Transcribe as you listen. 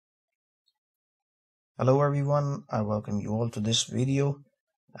Hello everyone, I welcome you all to this video.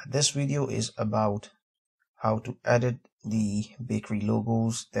 This video is about how to edit the bakery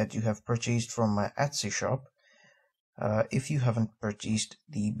logos that you have purchased from my Etsy shop. If you haven't purchased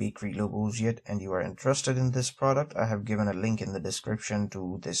the bakery logos yet and you are interested in this product, I have given a link in the description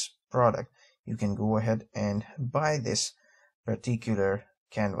to this product. You can go ahead and buy this particular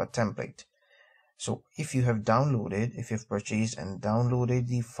Canva template. So if you have purchased and downloaded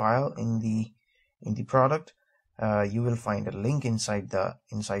the file in the product, you will find a link inside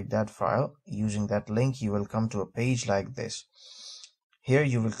that file. Using that link, you will come to a page like this. Here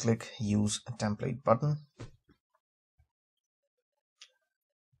you will click Use a Template button.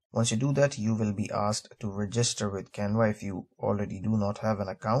 Once you do that, you will be asked to register with Canva if you already do not have an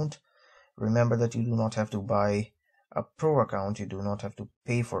account. Remember that you do not have to buy a pro account. You do not have to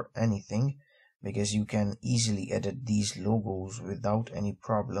pay for anything, because you can easily edit these logos without any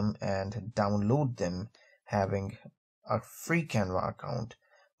problem and download them having a free Canva account.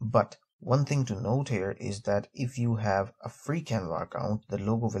 But one thing to note here is that if you have a free Canva account, the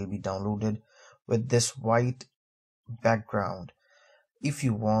logo will be downloaded with this white background. If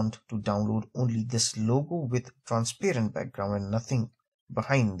you want to download only this logo with transparent background and nothing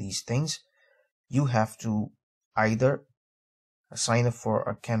behind these things, you have to either sign up for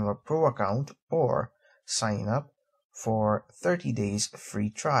a Canva Pro account or sign up for 30 days free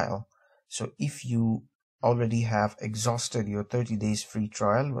trial. So if you already have exhausted your 30 days free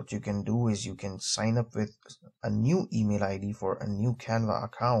trial, what you can do is you can sign up with a new email ID for a new Canva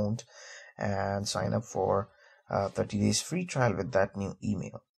account and sign up for 30 days free trial with that new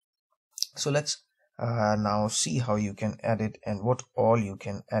email. So let's now see how you can edit and what all you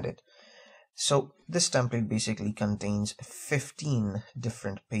can edit. So this template basically contains 15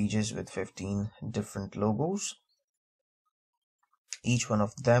 different pages with 15 different logos. Each one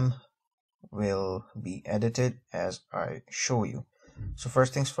of them will be edited as I show you. So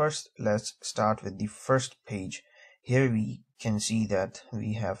first things first, let's start with the first page. Here we can see that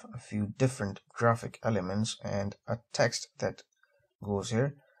we have a few different graphic elements and a text that goes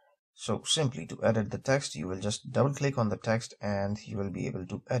here. So simply to edit the text, you will just double click on the text and you will be able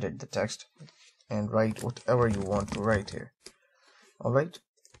to edit the text and write whatever you want to write here. Alright.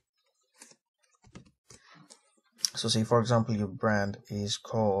 So say for example your brand is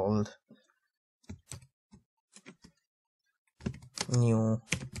called New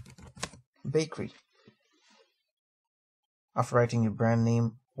Bakery. After writing your brand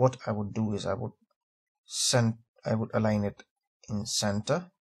name, what I would do is I would align it in center.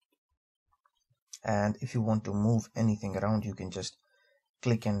 And if you want to move anything around, you can just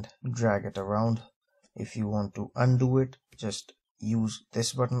click and drag it around. If you want to undo it, just use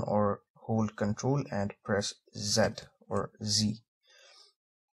this button or hold Control and press Z or Z.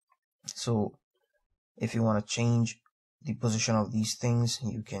 So if you want to change the position of these things,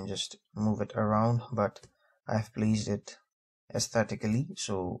 you can just move it around, but I've placed it aesthetically,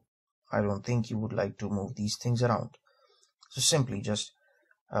 so I don't think you would like to move these things around. So simply just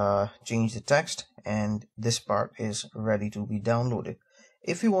change the text and this part is ready to be downloaded.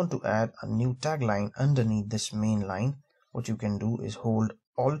 If you want to add a new tagline underneath this main line, what you can do is hold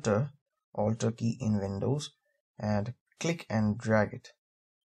Alt key in Windows and click and drag it.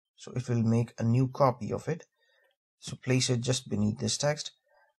 So it will make a new copy of it. So place it just beneath this text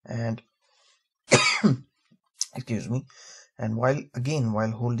and excuse me. And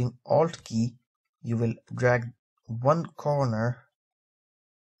while holding Alt key, you will drag one corner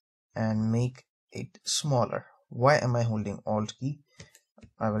and make it smaller. Why am I holding Alt key?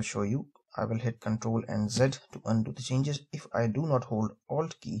 I will show you. I will hit Control and Z to undo the changes. If I do not hold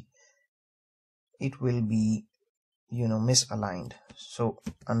Alt key, it will be misaligned. So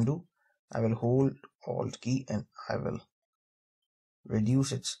undo. I will hold Alt key and I will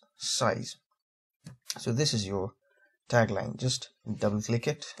reduce its size. So this is your tagline. Just double click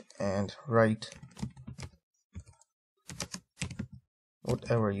it and write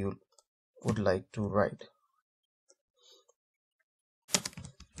whatever you would like to write.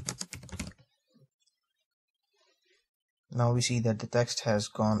 Now we see that the text has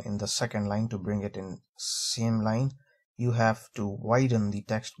gone in the second line. To bring it in same line, you have to widen the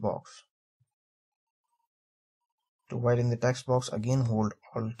text box. To widen the text box, again hold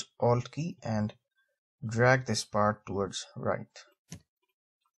Alt key and drag this part towards right.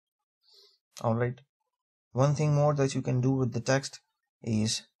 Alright. One thing more that you can do with the text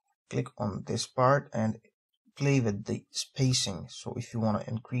is click on this part and play with the spacing. So if you want to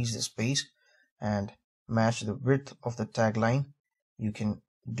increase the space and match the width of the tagline, you can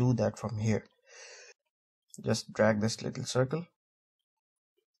do that from here. Just drag this little circle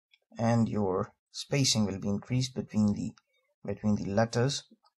and your spacing will be increased between the letters,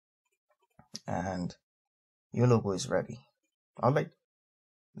 and your logo is ready. Alright,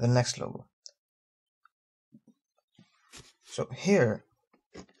 the next logo. So here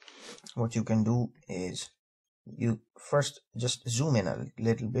what you can do is you first just zoom in a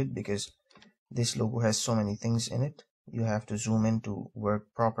little bit, because this logo has so many things in it. You have to zoom in to work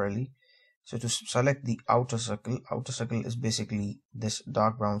properly. So to select the outer circle is basically this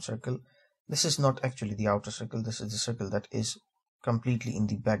dark brown circle. This is not actually the outer circle, this is the circle that is completely in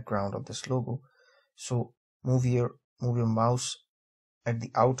the background of this logo. So move your mouse at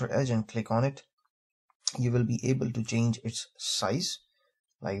the outer edge and click on it. You will be able to change its size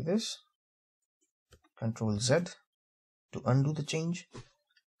like this. Ctrl Z to undo the change.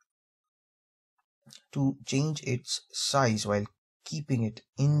 To change its size while keeping it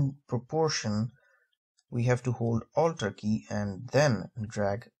in proportion, we have to hold Alt key and then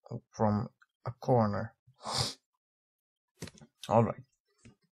drag from a corner. Alright.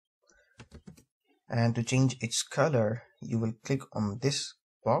 And to change its color, you will click on this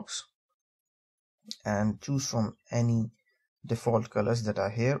box and choose from any default colors that are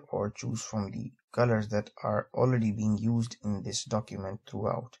here, or choose from the colors that are already being used in this document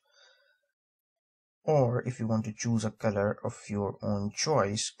throughout. Or if you want to choose a color of your own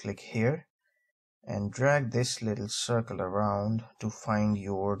choice, click here and drag this little circle around to find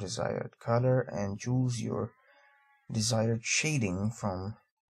your desired color and choose your desired shading from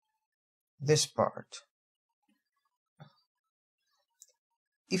this part.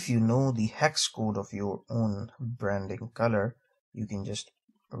 If you know the hex code of your own branding color, you can just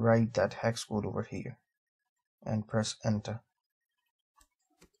write that hex code over here and press enter.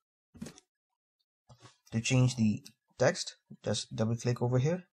 To change the text, just double click over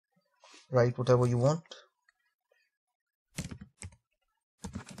here, write whatever you want.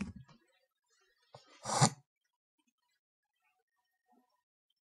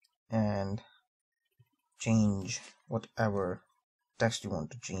 And change whatever text you want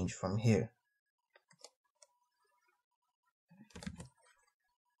to change from here.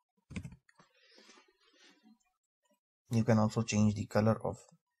 You can also change the color of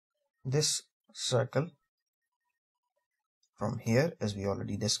this circle from here, as we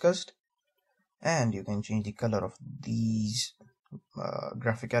already discussed, and you can change the color of these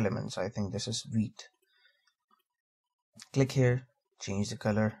graphic elements. I think this is wheat. Click here, change the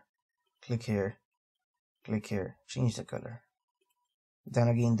color, click here, change the color. Then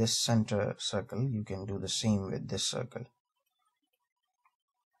again, this center circle, you can do the same with this circle.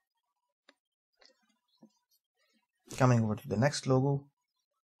 Coming over to the next logo,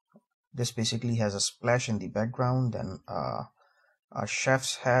 this basically has a splash in the background, then a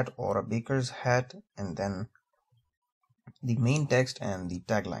chef's hat or a baker's hat, and then the main text and the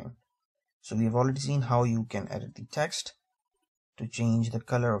tagline. So we've already seen how you can edit the text. To change the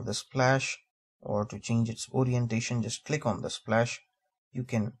color of the splash or to change its orientation, just click on the splash. You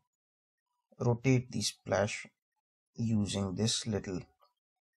can rotate the splash using this little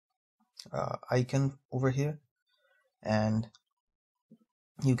icon over here, and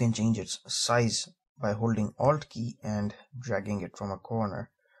you can change its size by holding Alt key and dragging it from a corner.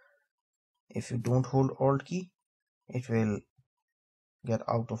 If you don't hold Alt key, it will get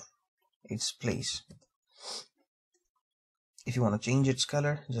out of its place. If you want to change its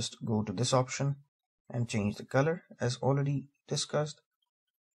color, just go to this option and change the color as already discussed.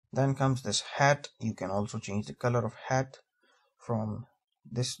 Then comes this hat. You can also change the color of hat from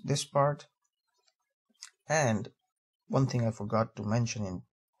this part. And one thing I forgot to mention in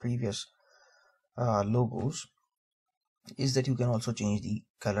previous logos is that you can also change the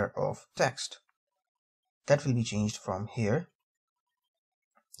color of text. That will be changed from here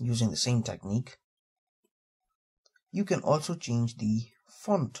using the same technique. You can also change the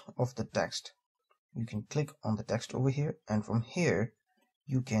font of the text. You can click on the text over here, and from here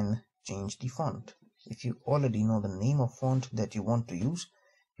you can change the font. If you already know the name of font that you want to use,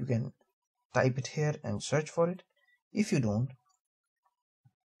 you can type it here and search for it. If you don't,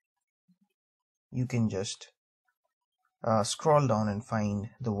 you can just scroll down and find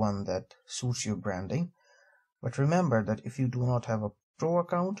the one that suits your branding. But remember that if you do not have a pro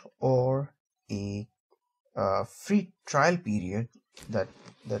account or a free trial period that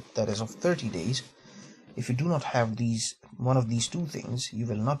is of 30 days, if you do not have one of these two things, you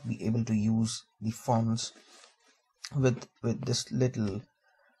will not be able to use the fonts with this little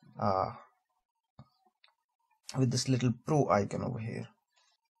pro icon over here.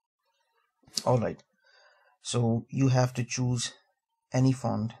 Alright, so you have to choose any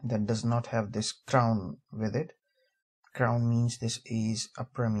font that does not have this crown with it. Crown means this is a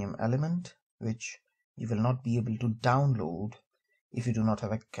premium element, which you will not be able to download if you do not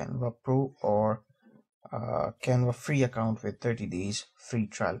have a Canva Pro or Canva free account with 30 days free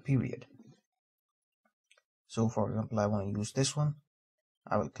trial period. So for example, I want to use this one.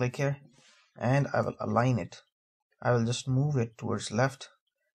 I will click here and I will align it. I will just move it towards left,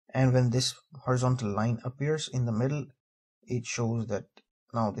 and when this horizontal line appears in the middle, it shows that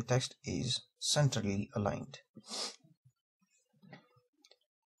now the text is centrally aligned.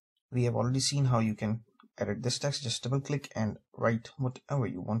 We have already seen how you can edit this text. Just double click and write whatever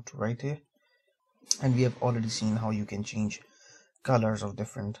you want to write here. And we have already seen how you can change colors of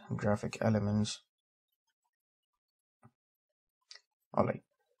different graphic elements. Alright,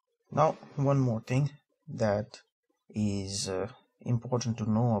 now one more thing that is important to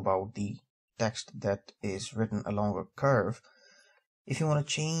know about the text that is written along a curve. If you want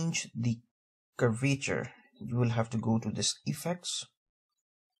to change the curvature, you will have to go to this effects,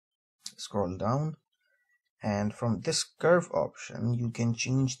 scroll down, and from this curve option you can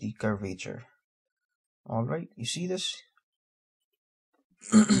change the curvature. Alright, you see this?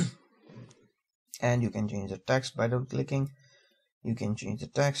 And you can change the text by double clicking. You can change the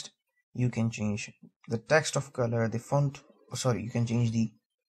text, you can change the text of color, the font, you can change the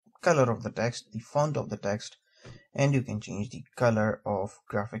color of the text, the font of the text, and you can change the color of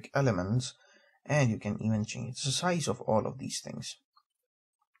graphic elements, and you can even change the size of all of these things.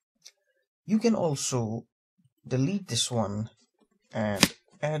 You can also delete this one and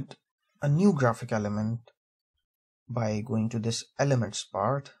add a new graphic element by going to this elements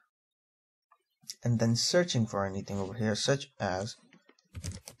part and then searching for anything over here, such as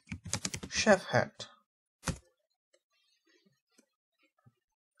chef hat,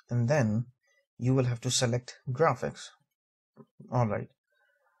 and then you will have to select graphics. Alright,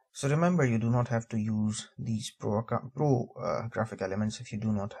 so remember, you do not have to use these pro graphic elements if you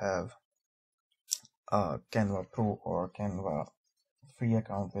do not have a Canva Pro or Canva free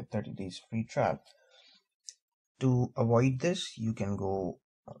account with 30 days free trial. To avoid this, you can go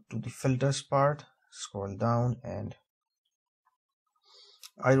to the filters part, scroll down, and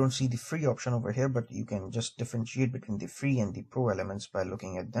I don't see the free option over here, but you can just differentiate between the free and the pro elements by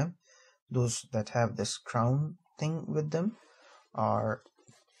looking at them. Those that have this crown thing with them are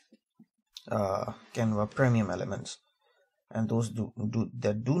Canva premium elements, and those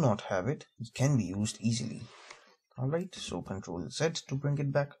that do not have it can be used easily. Alright, so Control Z to bring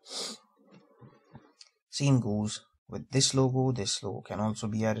it back. Same goes with this logo. This logo can also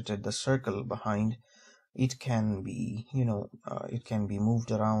be edited. The circle behind it can be, it can be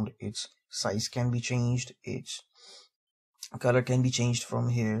moved around. Its size can be changed. Its color can be changed from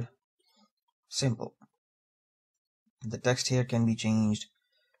here. Simple. The text here can be changed.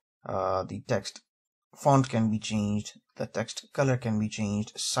 The text font can be changed. The text color can be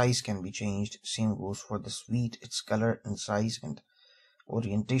changed. Size can be changed. Same goes for the sweet. Its color and size and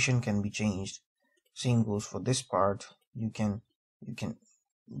orientation can be changed. Same goes for this part. You can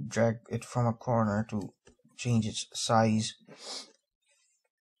drag it from a corner to change its size.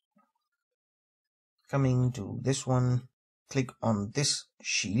 Coming to this one, click on this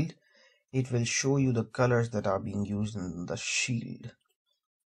shield. It will show you the colors that are being used in the shield.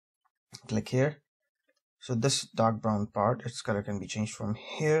 Click here. So this dark brown part, its color can be changed from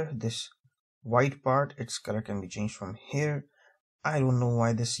here. This white part, its color can be changed from here. I don't know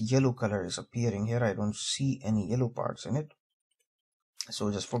why this yellow color is appearing here. I don't see any yellow parts in it.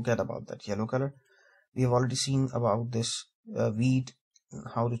 So just forget about that yellow color. We have already seen about this wheat,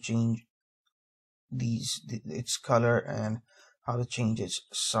 how to change its color and how to change its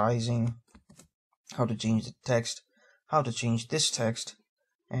sizing, how to change the text, how to change this text,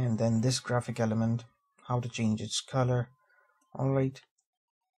 and then this graphic element, how to change its color. Alright,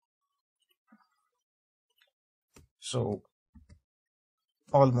 so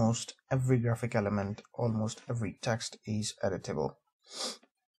almost every graphic element, almost every text is editable.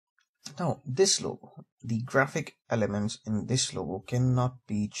 Now this logo, the graphic elements in this logo cannot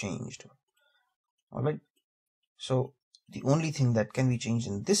be changed. Alright, so the only thing that can be changed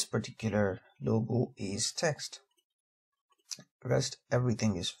in this particular logo is text. Rest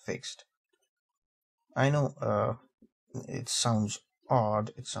everything is fixed. I know it sounds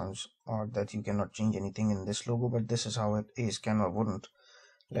odd. It sounds odd that you cannot change anything in this logo, but this is how it is. Canva wouldn't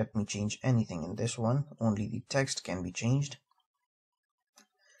let me change anything in this one. Only the text can be changed.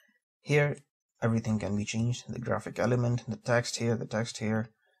 Here, everything can be changed. The graphic element, the text here,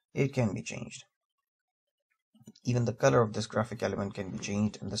 it can be changed. Even the color of this graphic element can be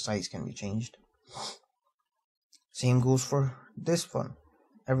changed and the size can be changed. Same goes for this one.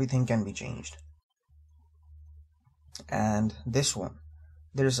 Everything can be changed. And this one,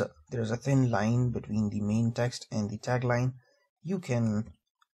 there's a thin line between the main text and the tagline. You can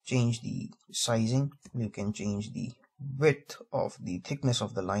change the sizing, you can change the width of the thickness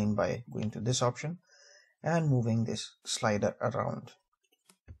of the line by going to this option and moving this slider around.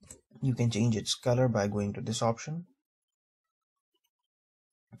 You can change its color by going to this option,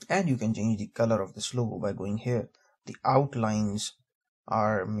 and you can change the color of this logo by going here. The outlines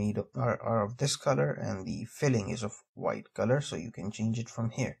are of this color and the filling is of white color, so you can change it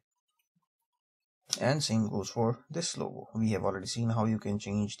from here. And same goes for this logo. We have already seen how you can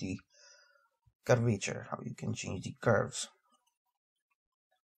change the curvature, how you can change the curves.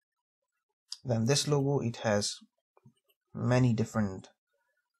 Then this logo, it has many different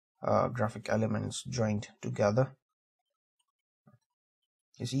graphic elements joined together.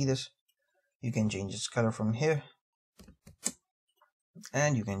 You see this? You can change its color from here,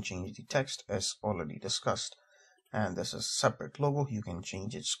 and you can change the text as already discussed. And this is a separate logo. You can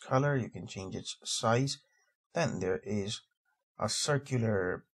change its color, you can change its size. Then there is a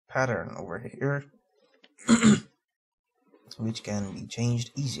circular pattern over here which can be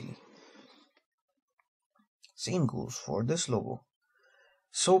changed easily. Same goes for this logo.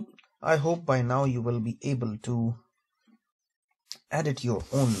 So I hope by now you will be able to edit your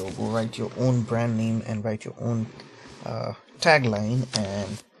own logo, write your own brand name and write your own tagline,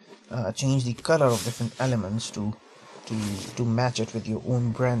 and change the color of different elements to match it with your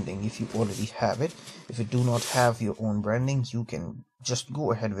own branding if you already have it. If you do not have your own branding, you can just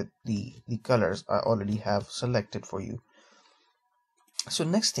go ahead with the colors I already have selected for you. So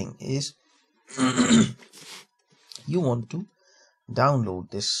next thing is you want to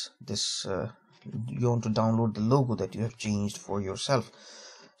download you want to download the logo that you have changed for yourself.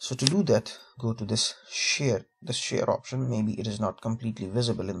 So to do that, go to this share option. Maybe it is not completely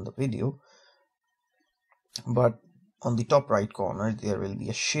visible in the video, but on the top right corner there will be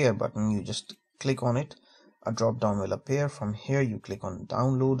a share button. You just click on it, a drop down will appear. From here you click on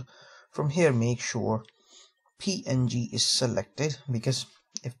download. From here make sure PNG is selected, because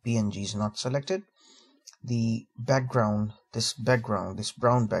if PNG is not selected, the background, this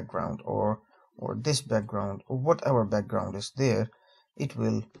brown background or this background or whatever background is there, it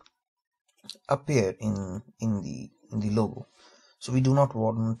will appear in the logo. So we do not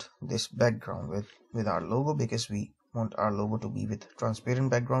want this background with our logo, because we want our logo to be with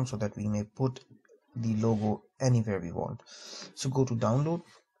transparent background so that we may put the logo anywhere we want. So go to download,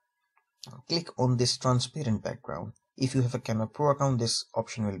 click on this transparent background. If you have a Canva Pro account, this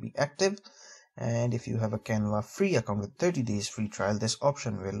option will be active, and if you have a Canva free account with 30 days free trial, this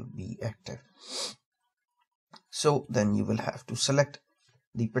option will be active. So then you will have to select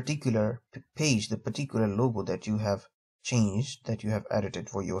the particular page, the particular logo that you have changed, that you have edited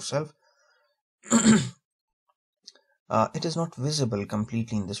for yourself. It is not visible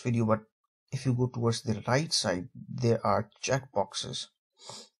completely in this video, but if you go towards the right side, there are check boxes.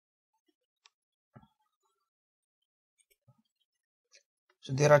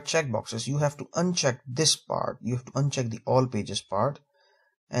 So there are check boxes. You have to uncheck this part. You have to uncheck the all pages part,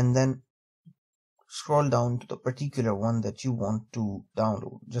 and then scroll down to the particular one that you want to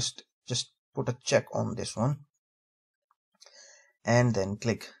download. Just put a check on this one, and then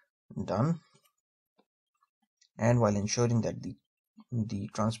click done. And while ensuring that the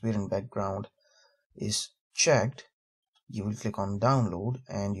transparent background is checked, you will click on download,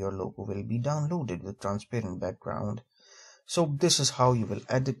 and your logo will be downloaded with transparent background. So this is how you will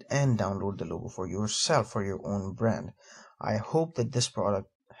edit and download the logo for yourself, for your own brand. I hope that this product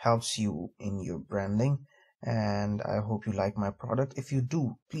helps you in your branding, and I hope you like my product. If you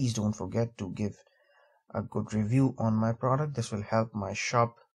do, please don't forget to give a good review on my product. This will help my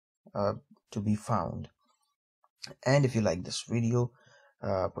shop to be found. And if you like this video,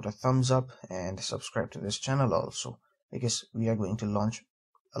 put a thumbs up and subscribe to this channel also, because we are going to launch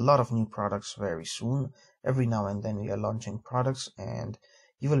a lot of new products very soon. Every now and then we are launching products, and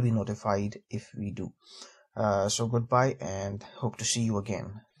you will be notified if we do. So goodbye, and hope to see you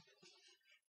again.